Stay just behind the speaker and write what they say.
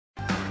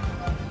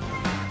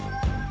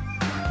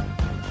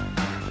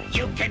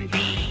You can be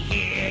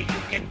here,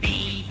 you can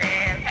be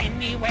there,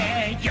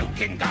 anywhere. You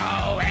can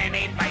go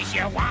any place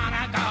you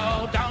wanna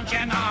go, don't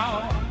you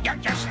know?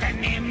 You're just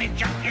an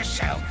image of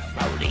yourself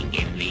floating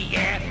in the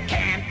air.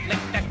 Can't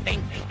lift a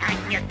thing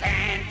and you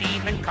can't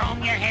even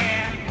comb your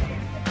hair.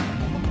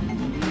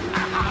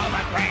 A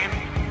hologram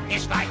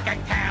is like a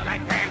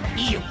telegram.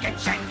 You can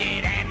send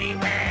it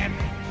anywhere,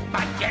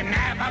 but you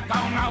never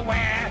go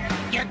nowhere.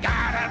 You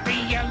gotta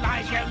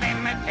realize your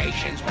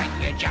limitations when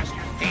you're just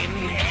thin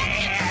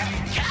air.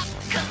 Just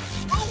 'cause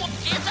Rube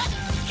is a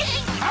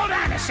king. Hold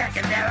on a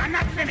second there, I'm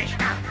not finished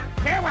now.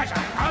 There was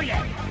a, oh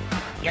yeah.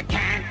 You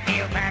can't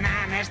feel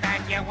bananas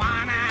that you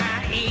wanna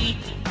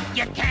eat.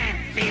 You can't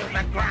feel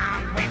the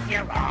ground with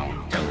your own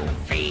 2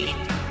 feet.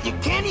 You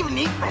can't even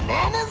eat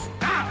bananas?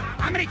 No,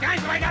 how many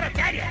times do I gotta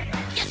tell you?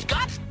 You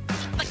got the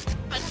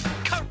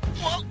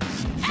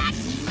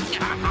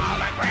A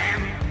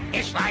hologram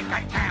is like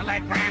a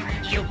telegram.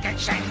 You can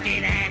send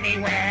it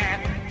anywhere,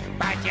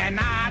 but you're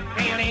not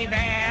really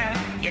there.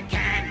 You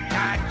can't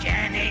touch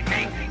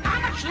anything. How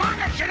much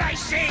longer should I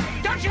sing?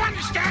 Don't you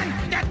understand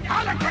that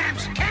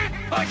holograms can't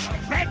push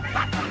red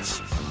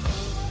buttons?